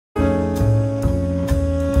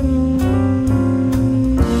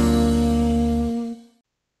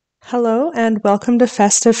Hello and welcome to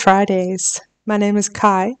Festive Fridays. My name is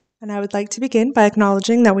Kai, and I would like to begin by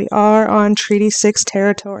acknowledging that we are on Treaty 6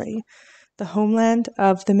 territory, the homeland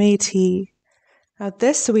of the Métis. Now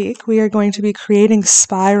this week we are going to be creating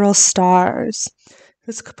spiral stars.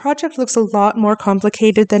 This project looks a lot more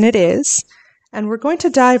complicated than it is, and we're going to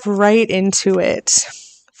dive right into it.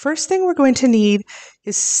 First thing we're going to need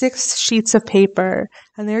is 6 sheets of paper,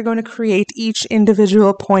 and they're going to create each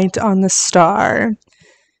individual point on the star.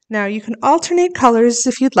 Now you can alternate colors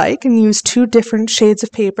if you'd like and use 2 different shades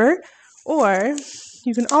of paper, or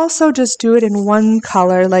you can also just do it in one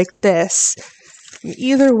color like this.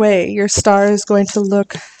 Either way, your star is going to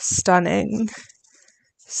look stunning.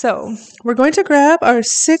 So we're going to grab our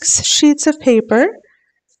 6 sheets of paper,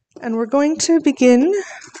 and we're going to begin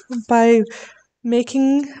by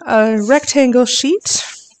making a rectangle sheet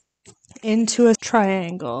into a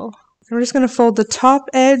triangle. And we're just going to fold the top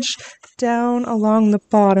edge down along the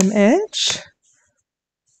bottom edge,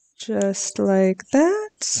 just like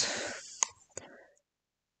that.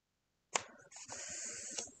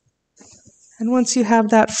 And once you have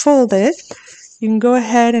that folded, you can go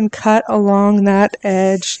ahead and cut along that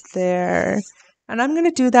edge there. And I'm going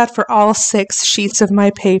to do that for all 6 sheets of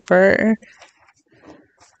my paper.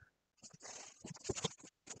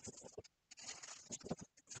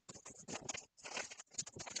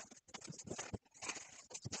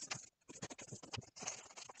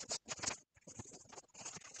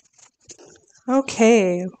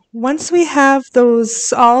 Okay, once we have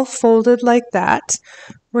those all folded like that,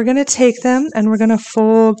 we're going to take them and we're going to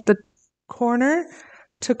fold the corner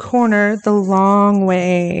to corner the long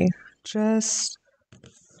way, just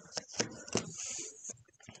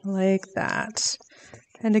like that.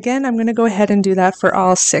 And again, I'm going to go ahead and do that for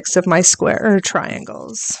all 6 of my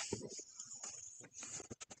triangles.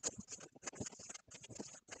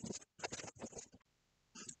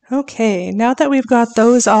 Okay, now that we've got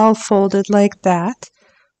those all folded like that,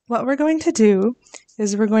 what we're going to do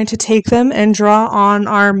is we're going to take them and draw on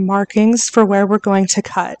our markings for where we're going to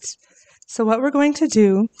cut. So what we're going to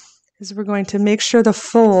do is we're going to make sure the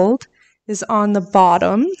fold is on the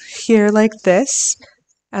bottom here like this,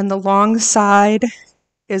 and the long side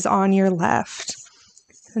is on your left.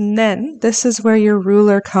 And then this is where your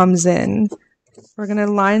ruler comes in. We're going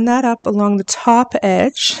to line that up along the top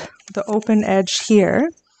edge, the open edge here,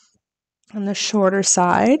 on the shorter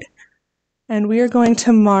side, and we are going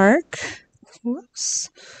to mark, we're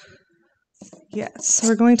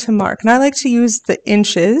going to mark, and I like to use the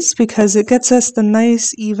inches because it gets us the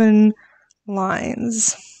nice even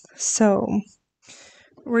lines. So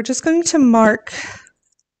we're just going to mark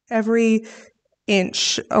every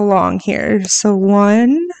inch along here. So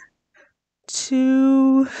 1,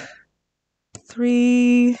 2,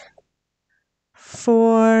 3,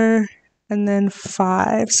 4, and then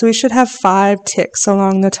 5. So we should have 5 ticks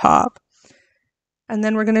along the top. And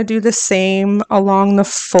then we're going to do the same along the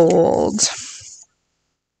fold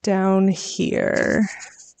down here.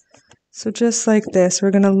 So just like this,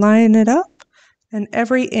 we're going to line it up, and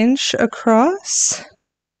every inch across,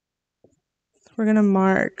 we're going to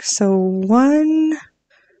mark. So 1,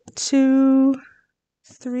 2,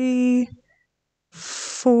 3,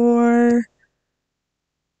 4,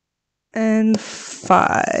 and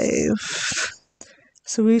 5.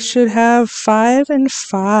 So we should have 5 and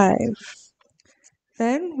 5.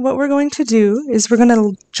 Then what we're going to do is we're going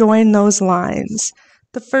to join those lines.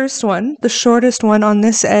 The first one, the shortest one on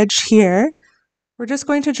this edge here, we're just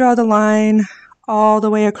going to draw the line all the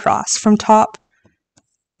way across from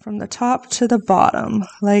the top to the bottom,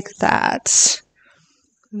 like that.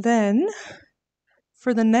 Then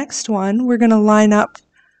for the next one, we're going to line up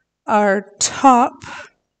our top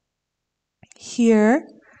here.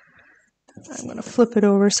 I'm going to flip it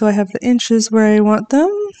over so I have the inches where I want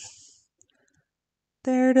them.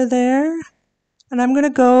 There to there. And I'm going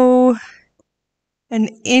to go an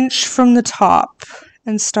inch from the top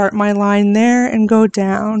and start my line there and go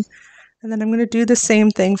down. And then I'm going to do the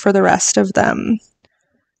same thing for the rest of them.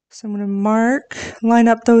 So I'm going to line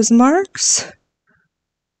up those marks,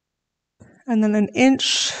 and then an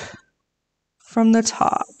inch from the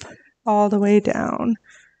top all the way down.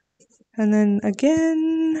 And then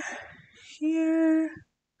again here.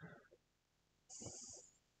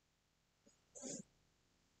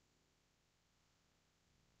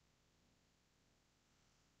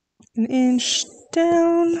 An inch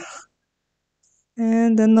down,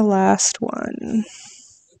 and then the last one.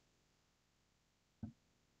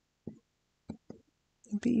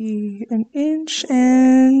 Be an inch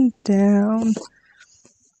and down.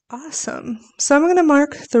 Awesome. So I'm going to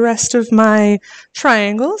mark the rest of my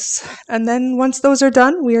triangles, and then once those are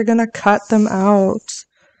done, we are going to cut them out.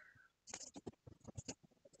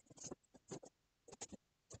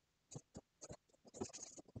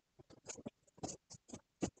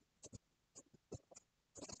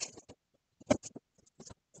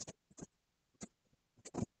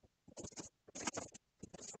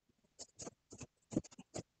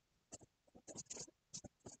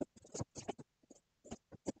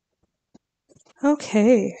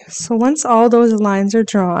 Okay, so once all those lines are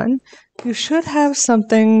drawn, you should have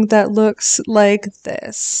something that looks like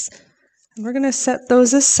this. And we're going to set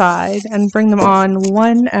those aside and bring them on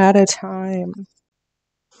one at a time.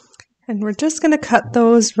 And we're just going to cut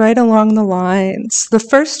those right along the lines. The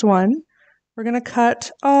first one, we're going to cut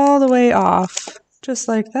all the way off, just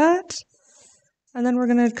like that. And then we're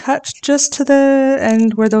going to cut just to the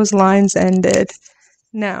end where those lines ended.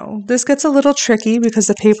 Now, this gets a little tricky because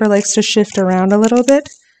the paper likes to shift around a little bit.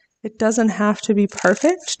 It doesn't have to be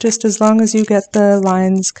perfect, just as long as you get the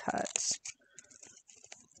lines cut.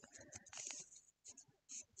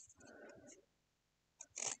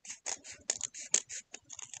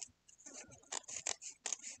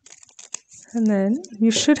 And then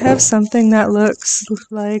you should have something that looks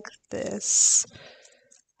like this.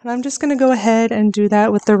 And I'm just going to go ahead and do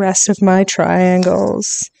that with the rest of my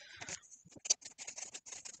triangles.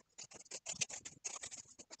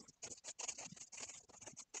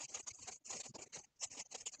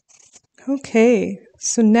 Okay,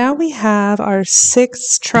 so now we have our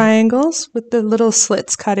 6 triangles with the little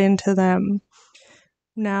slits cut into them.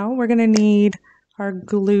 Now we're going to need our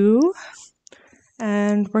glue,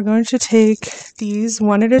 and we're going to take these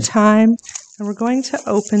one at a time, and we're going to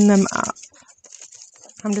open them up.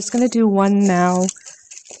 I'm just going to do one now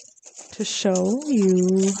to show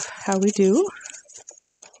you how we do.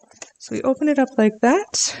 So we open it up like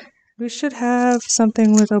that. We should have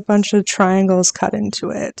something with a bunch of triangles cut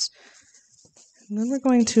into it. And then we're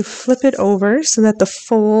going to flip it over so that the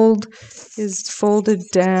fold is folded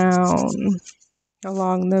down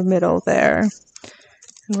along the middle there.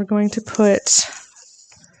 And we're going to put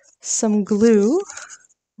some glue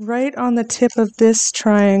right on the tip of this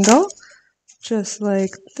triangle, just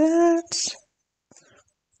like that.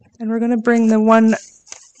 And we're going to bring the one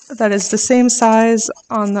that is the same size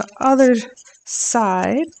on the other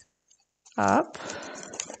side up.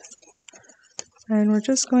 And we're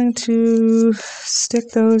just going to stick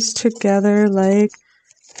those together like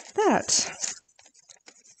that.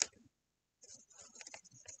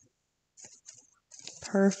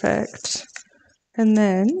 Perfect. And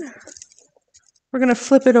then we're going to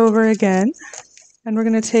flip it over again, and we're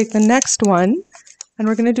going to take the next one, and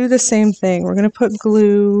we're going to do the same thing. We're going to put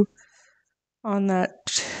glue on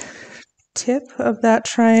that tip of that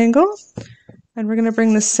triangle, and we're going to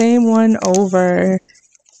bring the same one over.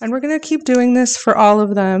 And we're going to keep doing this for all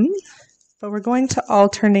of them, but we're going to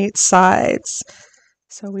alternate sides.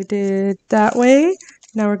 So we did that way.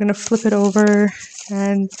 Now we're going to flip it over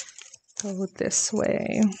and go this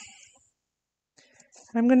way.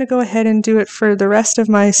 I'm going to go ahead and do it for the rest of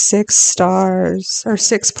my 6 stars, or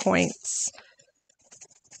 6 points.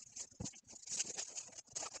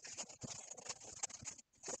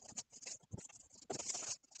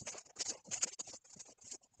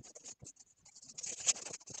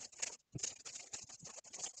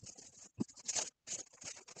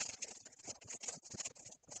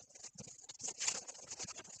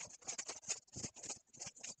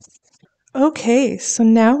 Okay, so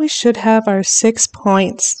now we should have our 6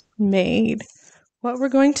 points made. What we're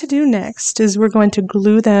going to do next is we're going to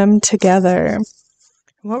glue them together.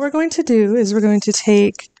 What we're going to do is we're going to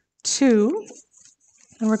take 2,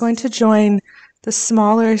 and we're going to join the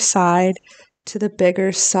smaller side to the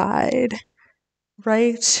bigger side,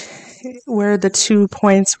 right where the 2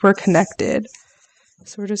 points were connected.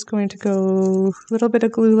 So we're just going to go a little bit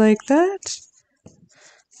of glue like that,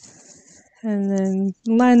 and then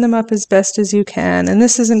line them up as best as you can. And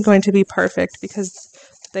this isn't going to be perfect because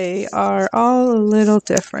they are all a little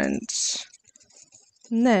different.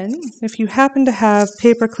 And then, if you happen to have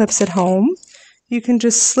paper clips at home, you can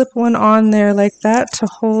just slip one on there like that to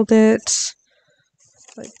hold it,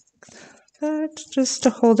 like that, just to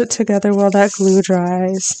hold it together while that glue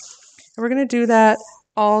dries. And we're going to do that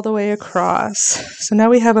all the way across. So now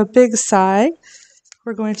we have a big side.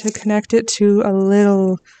 We're going to connect it to a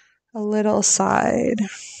little side.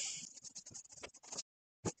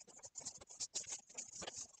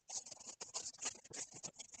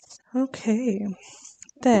 Okay,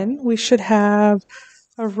 then we should have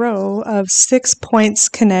a row of 6 points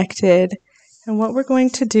connected. And what we're going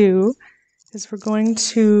to do is we're going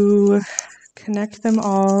to connect them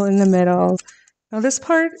all in the middle. Now this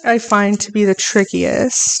part I find to be the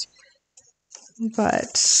trickiest,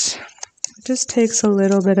 but it just takes a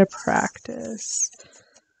little bit of practice.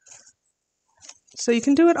 So you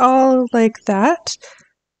can do it all like that,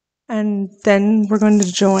 and then we're going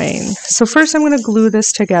to join. So first I'm going to glue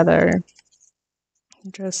this together,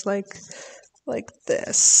 just like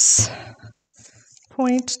this,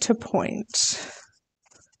 point to point.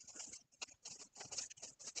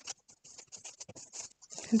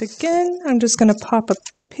 And again, I'm just going to pop a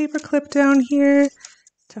paper clip down here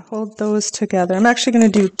to hold those together. I'm actually going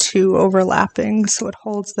to do 2 overlapping so it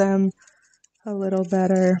holds them a little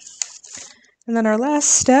better. And then our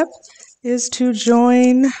last step is to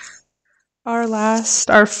join our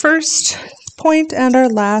first point and our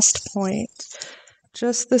last point,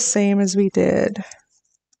 just the same as we did.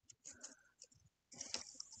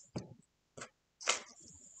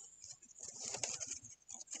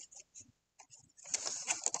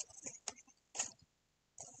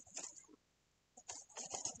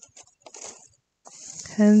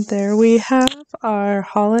 And there we have our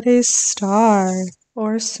holiday star,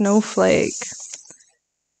 or snowflake.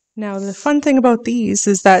 Now, the fun thing about these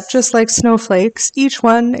is that just like snowflakes, each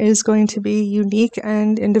one is going to be unique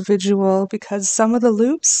and individual because some of the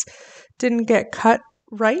loops didn't get cut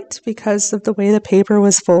right because of the way the paper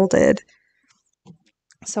was folded.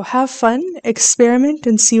 So have fun, experiment,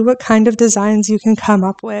 and see what kind of designs you can come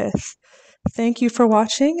up with. Thank you for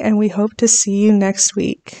watching, and we hope to see you next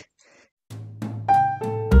week.